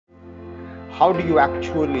how do you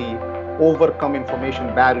actually overcome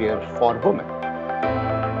information barrier for women?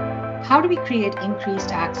 How do we create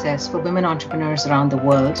increased access for women entrepreneurs around the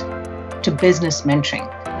world to business mentoring?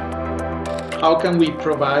 How can we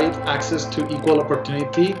provide access to equal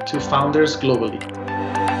opportunity to founders globally?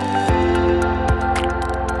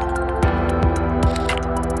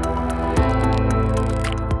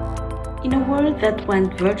 In a world that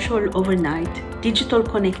went virtual overnight, digital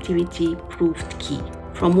connectivity proved key.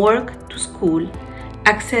 From work to school,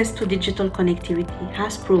 access to digital connectivity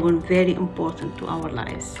has proven very important to our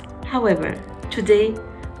lives. However, today,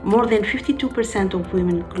 more than 52% of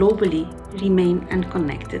women globally remain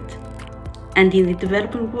unconnected. And in the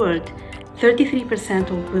developing world,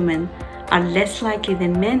 33% of women are less likely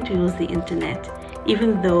than men to use the internet,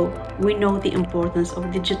 even though we know the importance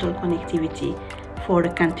of digital connectivity for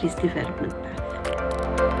a country's development path.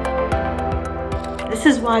 This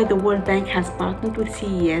is why the World Bank has partnered with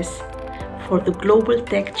CES for the Global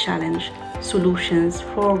Tech Challenge Solutions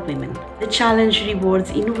for Women. The challenge rewards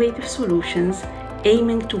innovative solutions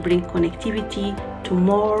aiming to bring connectivity to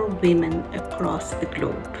more women across the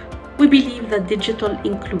globe. We believe that digital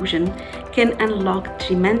inclusion can unlock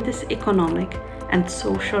tremendous economic and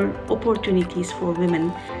social opportunities for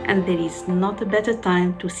women, and there is not a better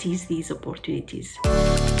time to seize these opportunities.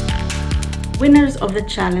 Winners of the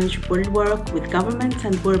challenge will work with governments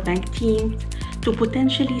and World Bank teams to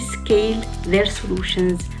potentially scale their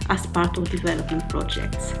solutions as part of development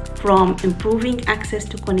projects, from improving access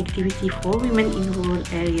to connectivity for women in rural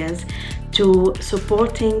areas to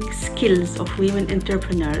supporting skills of women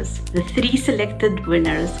entrepreneurs. The 3 selected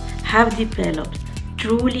winners have developed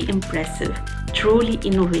truly impressive, truly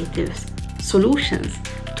innovative solutions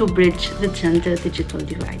to bridge the gender digital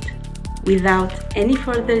divide. Without any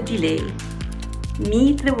further delay,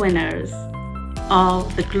 meet the winners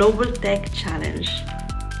of the Global Tech Challenge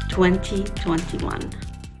 2021.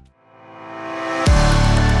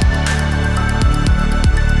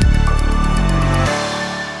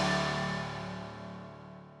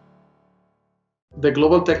 The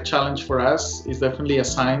Global Tech Challenge for us is definitely a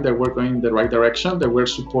sign that we're going in the right direction, that we're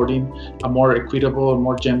supporting a more equitable,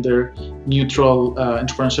 more gender neutral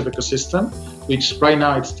entrepreneurship ecosystem, which right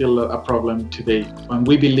now it's still a problem today. And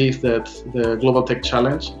we believe that the Global Tech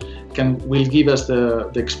Challenge will give us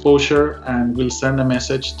the exposure and will send a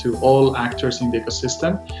message to all actors in the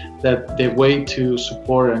ecosystem that the way to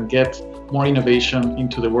support and get more innovation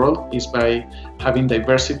into the world is by having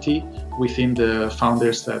diversity within the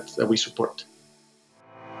founders that we support.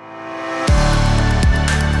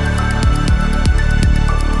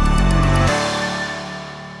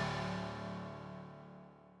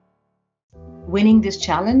 Winning this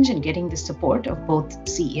challenge and getting the support of both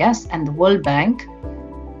CES and the World Bank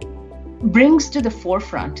brings to the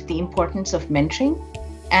forefront the importance of mentoring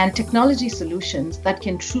and technology solutions that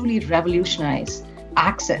can truly revolutionize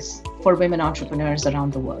access for women entrepreneurs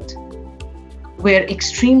around the world. We're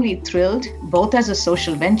extremely thrilled, both as a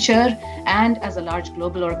social venture and as a large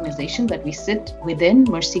global organization that we sit within,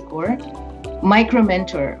 Mercy Corps.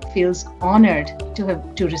 MicroMentor feels honored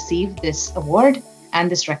to receive this award and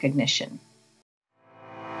this recognition.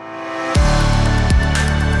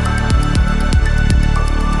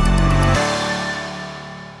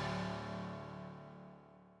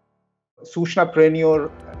 SOOCHNAPRENEUR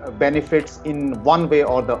benefits in one way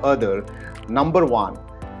or the other. Number one,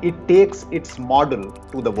 it takes its model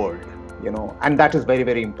to the world, and that is very,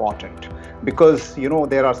 very important because,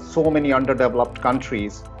 there are so many underdeveloped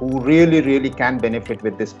countries who really can benefit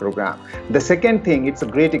with this program. The second thing, it's a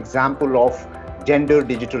great example of gender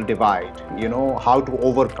digital divide, how to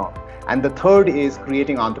overcome. And the third is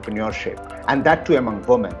creating entrepreneurship, and that too among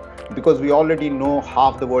women. Because we already know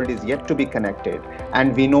half the world is yet to be connected,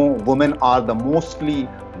 and we know women are the mostly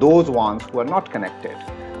those ones who are not connected.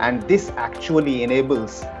 And this actually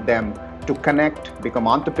enables them to connect, become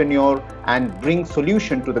entrepreneur, and bring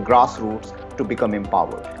solution to the grassroots to become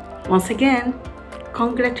empowered. Once again,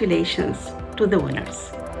 congratulations to the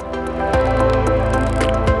winners.